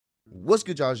What's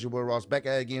good, y'all? It's your boy Ross back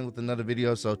at it again with another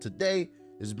video. So today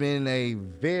has been a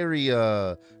very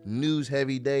news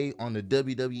heavy day on the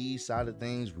WWE side of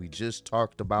things. We just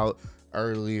talked about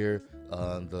earlier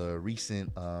the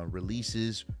recent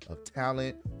releases of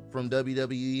talent from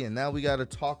WWE, and now we got to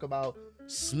talk about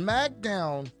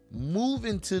Smackdown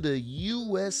moving to the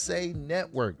USA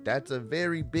Network. That's a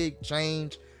very big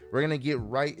change. We're going to get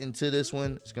right into this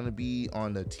one. It's going to be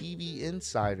on the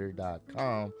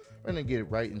TVinsider.com. We're going to get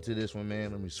right into this one,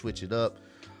 man. Let me switch it up.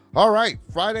 All right,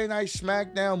 Friday Night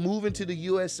Smackdown moving to the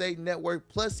USA Network,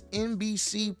 plus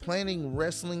NBC planning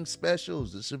wrestling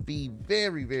specials. This should be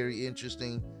very, very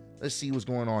interesting. Let's see what's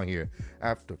going on here.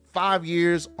 After 5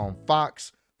 years on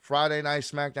Fox, Friday Night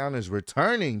Smackdown is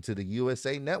returning to the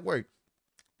USA Network.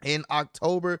 In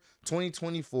October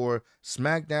 2024,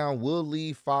 SmackDown will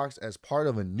leave Fox as part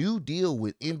of a new deal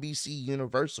with NBC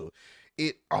Universal.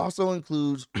 It also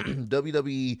includes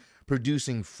WWE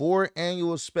producing 4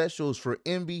 annual specials for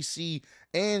NBC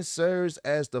and serves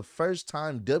as the first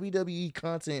time WWE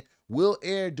content will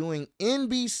air during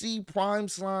NBC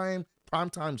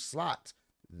primetime slots.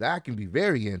 That can be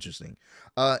very interesting.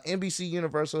 NBC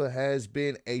Universal has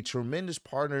been a tremendous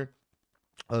partner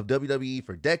of WWE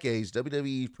for decades.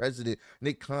 WWE president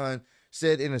Nick Khan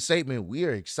said in a statement, "We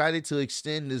are excited to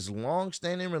extend this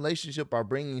long-standing relationship by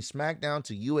bringing SmackDown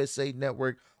to USA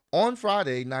Network on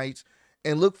Friday nights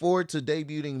and look forward to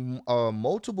debuting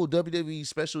multiple WWE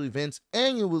special events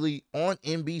annually on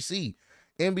NBC."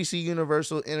 NBC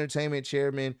Universal Entertainment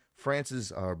Chairman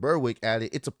Francis Berwick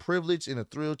added, "It's a privilege and a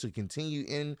thrill to continue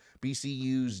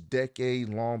NBCU's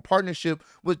decade-long partnership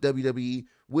with WWE,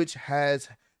 which has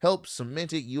helped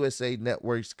cemented USA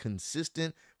Network's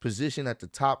consistent position at the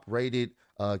top-rated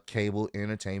cable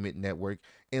entertainment network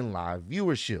in live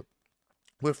viewership.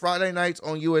 With Friday nights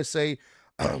on USA,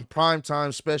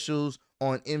 primetime specials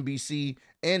on NBC,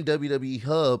 and WWE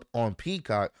Hub on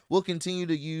Peacock, we'll continue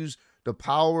to use the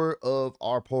power of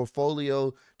our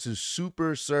portfolio to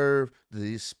super serve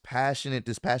this passionate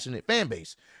fan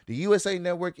base. The USA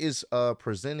Network is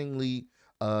presentingly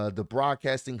the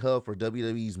broadcasting hub for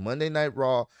WWE's Monday Night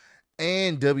Raw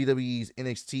and WWE's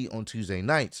NXT on Tuesday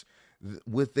nights.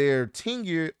 With their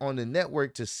tenure on the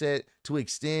network to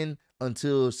extend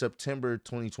until September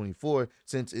 2024,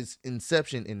 since its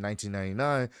inception in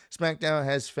 1999, SmackDown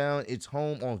has found its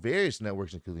home on various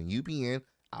networks, including UPN.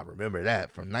 I remember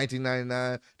that from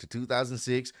 1999 to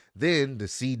 2006. Then the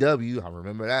CW, I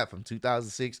remember that from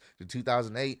 2006 to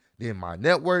 2008. Then My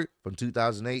Network from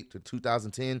 2008 to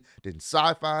 2010. Then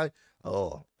Sci-Fi.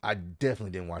 Oh, I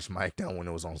definitely didn't watch SmackDown when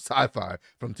it was on Sci-Fi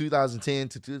from 2010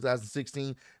 to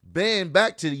 2016. Then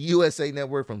back to the USA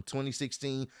Network from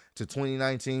 2016 to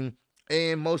 2019.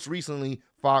 And most recently,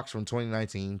 Fox from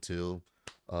 2019 to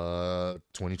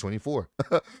 2024,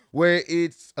 where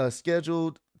it's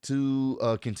scheduled to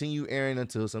continue airing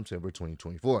until September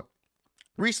 2024.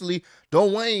 Recently,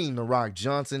 Dwayne "The Rock"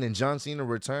 Johnson and John Cena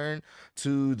returned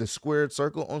to the Squared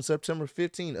Circle on September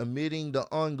 15, amidst the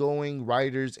ongoing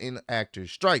writers and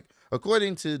actors strike.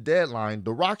 According to Deadline,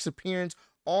 The Rock's appearance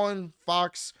on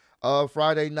Fox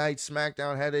Friday Night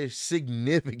Smackdown had a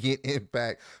significant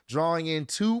impact, drawing in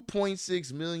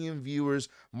 2.6 million viewers,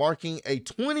 marking a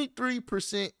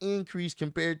 23% increase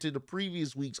compared to the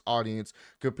previous week's audience.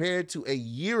 Compared to a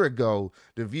year ago,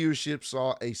 the viewership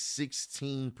saw a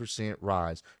 16%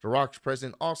 rise. The Rock's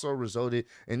presence also resulted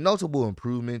in notable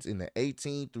improvements in the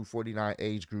 18 through 49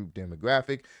 age group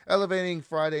demographic, elevating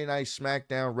Friday Night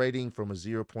Smackdown rating from a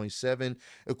 0.7,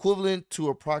 equivalent to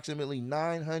approximately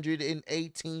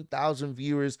 918,000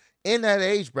 viewers in that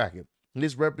age bracket.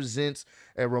 This represents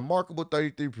a remarkable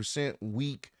 33%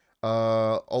 week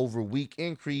over week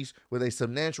increase, with a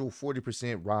substantial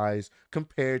 40% rise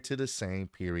compared to the same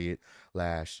period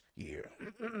last year.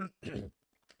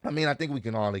 I mean, I think we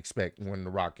can all expect when The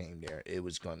Rock came there, it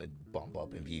was going to bump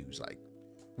up in views. Like,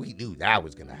 we knew that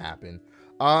was going to happen.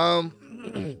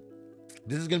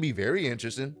 This is going to be very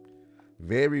interesting.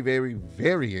 Very, very,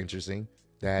 very interesting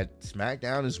that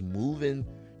SmackDown is moving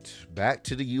back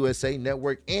to the USA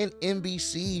Network, and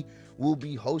NBC will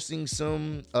be hosting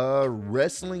some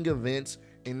wrestling events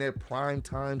in their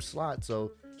primetime slot.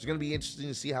 So it's going to be interesting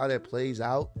to see how that plays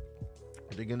out.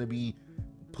 They're going to be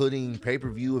putting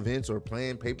pay-per-view events or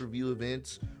playing pay-per-view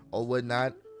events or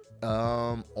whatnot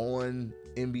on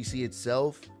NBC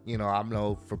itself. You know, I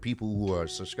know for people who are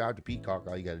subscribed to Peacock,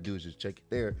 all you got to do is just check it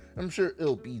there. I'm sure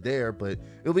it'll be there, but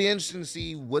it'll be interesting to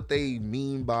see what they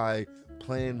mean by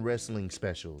playing wrestling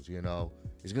specials. You know,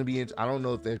 it's gonna be I don't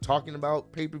know if they're talking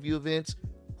about pay-per-view events,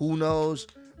 who knows,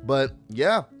 but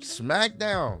yeah,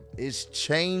 SmackDown is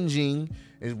changing,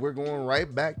 and we're going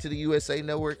right back to the USA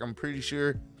Network. I'm pretty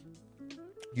sure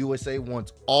USA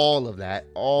wants all of that,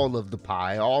 all of the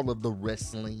pie, all of the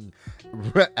wrestling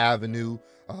avenue,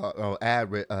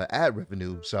 ad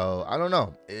revenue. So I don't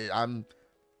know. I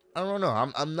don't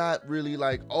know. I'm not really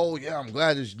like, oh yeah, I'm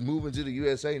glad it's moving to the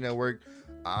USA Network.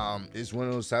 It's one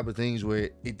of those type of things where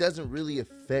it doesn't really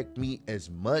affect me as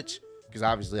much because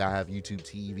obviously I have YouTube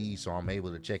TV, so I'm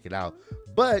able to check it out.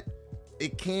 But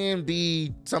it can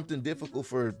be something difficult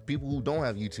for people who don't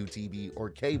have YouTube TV or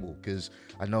cable, because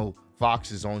I know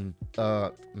Fox is on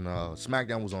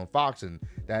Smackdown was on Fox, and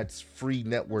that's free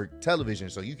network television,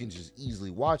 so you can just easily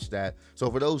watch that.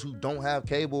 So for those who don't have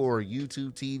cable or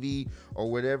YouTube TV or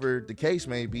whatever the case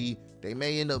may be, they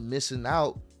may end up missing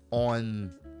out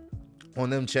on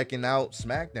them checking out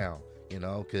Smackdown,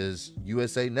 because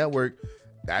USA Network,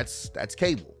 that's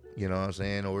cable, you know what I'm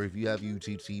saying? Or if you have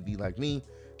YouTube TV like me,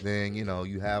 then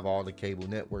you have all the cable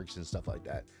networks and stuff like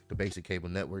that, the basic cable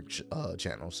network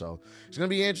channel. So it's gonna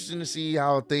be interesting to see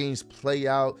how things play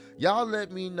out. Y'all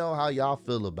let me know how y'all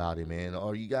feel about it, man.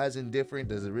 Are you guys indifferent?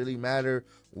 Does it really matter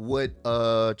what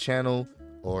channel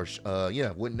or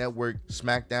what network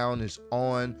Smackdown is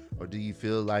on, or do you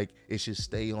feel like it should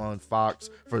stay on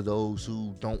Fox for those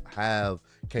who don't have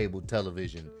cable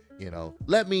television?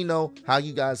 Let me know how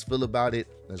you guys feel about it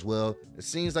as well. It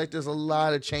seems like there's a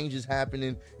lot of changes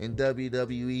happening in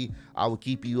WWE. I will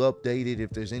keep you updated if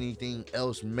there's anything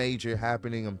else major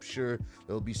happening. I'm sure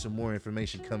there'll be some more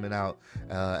information coming out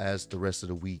as the rest of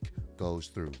the week goes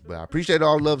through. But I appreciate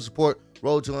all the love and support.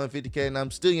 Roll to 150K, and I'm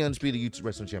still your undisputed YouTube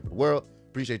wrestling champion of the world.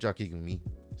 Appreciate y'all kicking with me.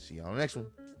 See y'all on the next one.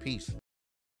 Peace.